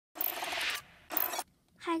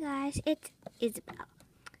Hi guys, it's Isabelle.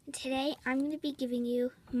 Today I'm going to be giving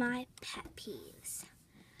you my pet peeves.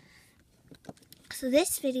 So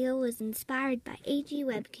this video was inspired by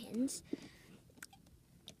agwebkinz,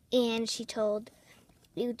 and she told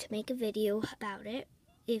you to make a video about it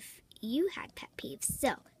if you had pet peeves.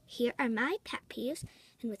 So here are my pet peeves,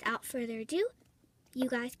 and without further ado, you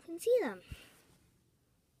guys can see them.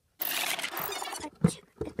 Achoo,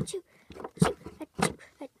 achoo, achoo, achoo,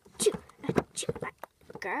 achoo, achoo.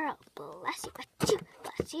 Girl, bless you, achoo,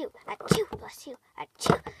 bless you, achoo, bless you,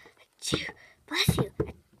 achoo, achoo, bless you,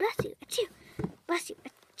 bless you, achoo, bless you,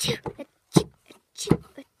 achoo, achoo, achoo,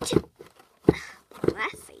 achoo.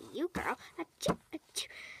 Bless you, girl, achoo, achoo,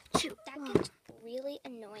 achoo. That gets really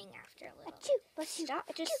annoying after a little. Achoo, bless you. Stop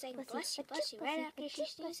just saying bless you right after she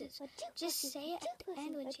sneezes. Just say it at the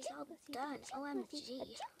end when she's all done. OMG.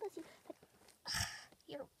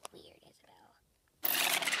 You're weird, Isabelle.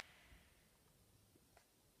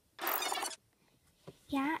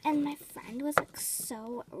 Yeah, and my friend was like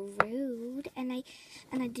so rude, and I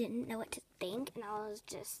didn't know what to think, and I was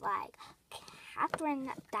just like,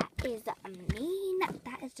 Catherine, that is mean.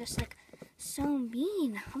 That is just like so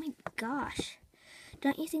mean. Oh my gosh.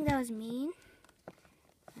 Don't you think that was mean?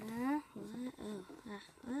 What?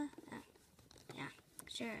 Oh. Yeah,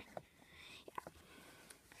 sure.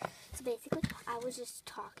 So basically, I was just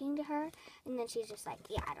talking to her, and then she's just like,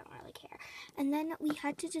 yeah, I don't really care. And then we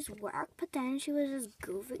had to just work, but then she was just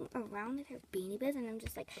goofing around with her beanie biz, and I'm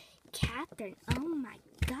just like, Catherine, oh my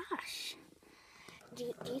gosh.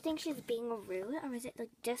 Do you think she's being rude, or is it like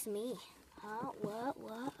just me? Oh, what?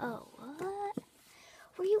 Oh, what?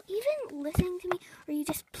 Were you even listening to me, or are you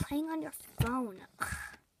just playing on your phone?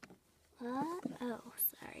 What? Oh,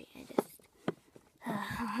 sorry,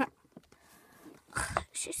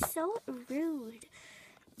 She's so rude.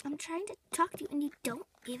 I'm trying to talk to you and you don't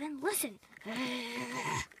even listen.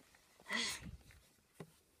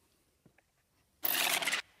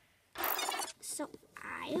 So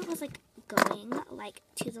I was like going like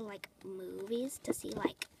to the like movies to see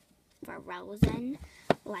like Frozen.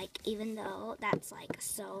 Like even though that's like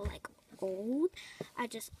so like old, I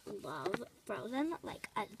just love Frozen. Like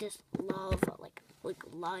I just love I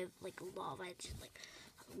just like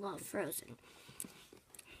love Frozen.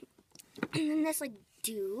 And then this like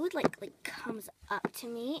dude like comes up to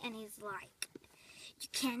me and he's like, you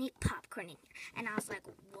can't eat popcorn in here. And I was like,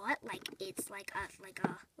 what? Like it's like a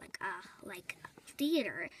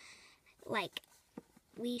theater. Like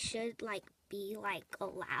we should like be like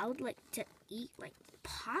allowed like to eat like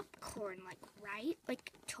popcorn, like right?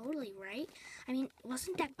 Like totally right? I mean,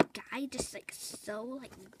 wasn't that guy just like so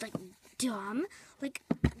like dumb? Like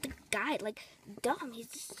the guy like dumb. He's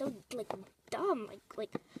just so like dumb.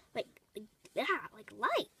 Yeah, like.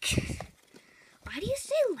 Why do you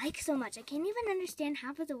say like so much? I can't even understand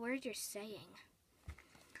half of the words you're saying.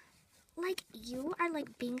 Like, you are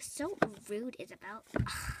like being so rude, Isabelle.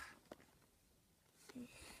 Ugh.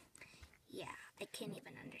 Yeah, I can't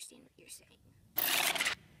even understand what you're saying.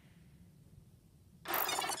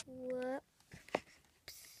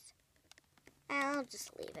 Whoops. I'll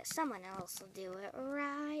just leave it. Someone else will do it,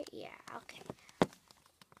 right? Yeah, okay.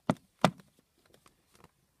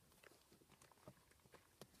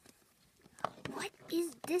 What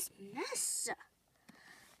is this mess?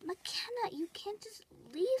 McKenna, you can't just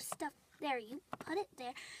leave stuff there. You put it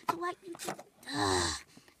there. So like you just...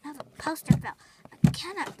 Now the poster fell.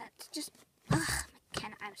 McKenna, that's just...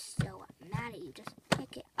 McKenna, I'm so mad at you. Just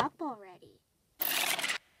pick it up already.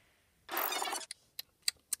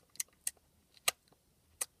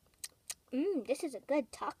 This is a good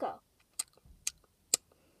taco.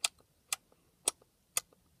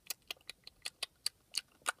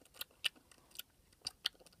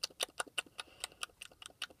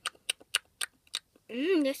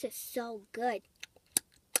 This is so good.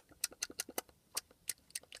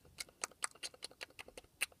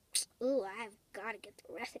 Ooh, I've got to get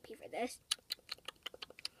the recipe for this.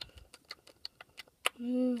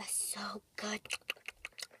 That's so good.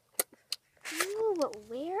 Ooh,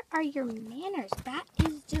 where are your manners? That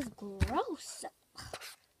is just gross.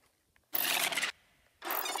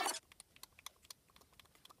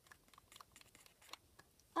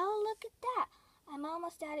 Oh, look at that. I'm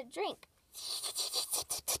almost out of drink.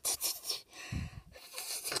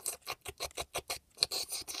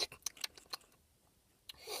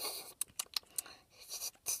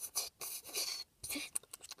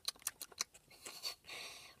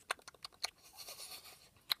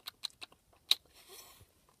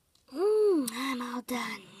 I'm all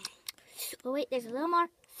done. Oh wait, there's a little more.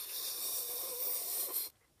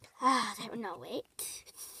 No, wait.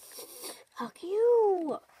 Okay,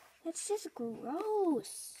 It's just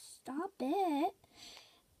gross. Stop it.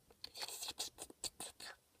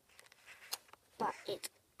 But it's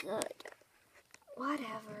good.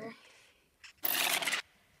 Whatever.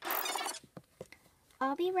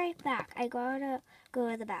 I'll be right back. I gotta go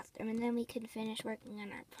to the bathroom and then we can finish working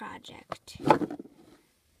on our project.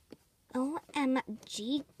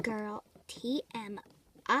 OMG, girl. TMI.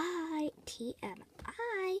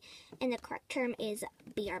 TMI. And the correct term is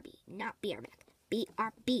BRB, not BRB.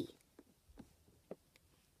 BRB.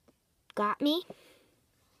 Got me?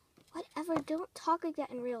 Whatever, don't talk like that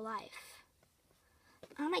in real life.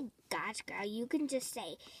 Oh my gosh, girl, you can just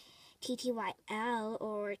say TTYL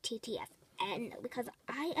or TTFN because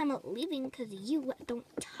I am leaving because you don't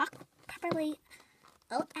talk properly.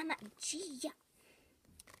 OMG.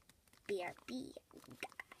 BRB,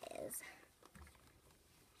 guys.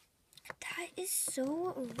 That is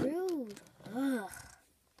so rude. Ugh.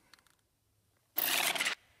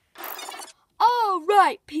 All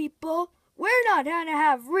right, people. We're not going to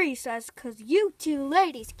have recess because you two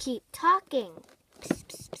ladies keep talking. Psst,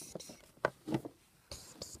 psst, psst, psst.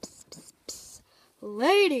 Psst, psst, psst, psst.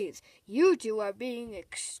 Ladies, you two are being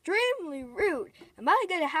extremely rude. Am I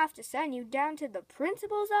going to have to send you down to the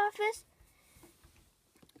principal's office?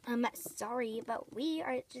 I'm sorry, but we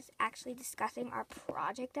are just actually discussing our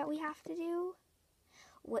project that we have to do.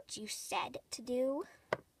 What you said to do.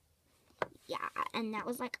 Yeah, and that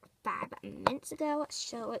was like 5 minutes ago,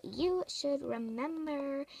 so you should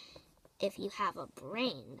remember if you have a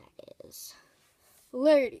brain, that is.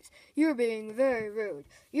 Ladies, you're being very rude.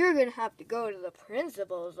 You're going to have to go to the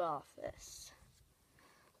principal's office.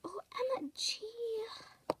 OMG.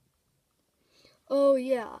 Oh,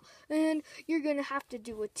 yeah, and you're going to have to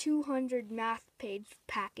do a 200 math page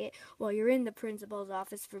packet while you're in the principal's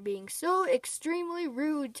office for being so extremely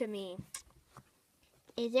rude to me.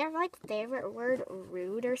 Is there like favorite word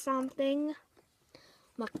rude or something?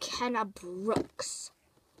 McKenna Brooks.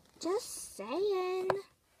 Just saying.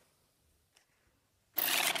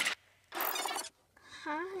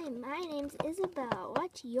 Hi, my name's Isabelle.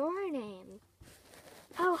 What's your name?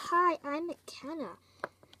 Oh, hi, I'm McKenna.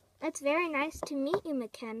 It's very nice to meet you,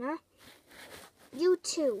 McKenna. You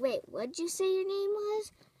too. Wait, what'd you say your name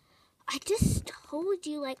was? I just told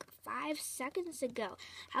you like 5 seconds ago.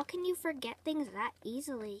 How can you forget things that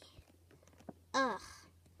easily? Ugh.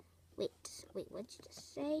 Wait, what'd you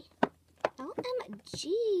just say?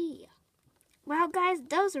 OMG. Well, guys,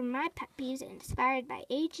 those are my pet peeves inspired by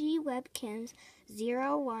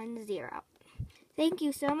agwebkinz010. Thank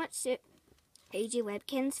you so much to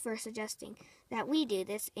agwebkinz for suggesting that we do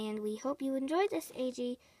this, and we hope you enjoyed this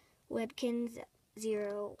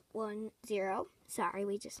agwebkinz010. Sorry,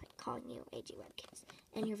 we just like calling you agwebkinz,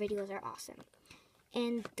 and your videos are awesome.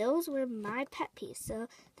 And those were my pet peeves, so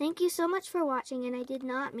thank you so much for watching, and I did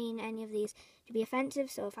not mean any of these to be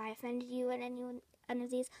offensive, so if I offended you in any of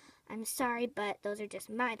these, I'm sorry, but those are just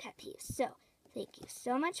my pet peeves. So, thank you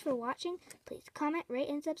so much for watching. Please comment, rate,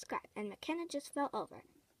 and subscribe. And McKenna just fell over.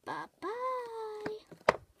 Bye-bye.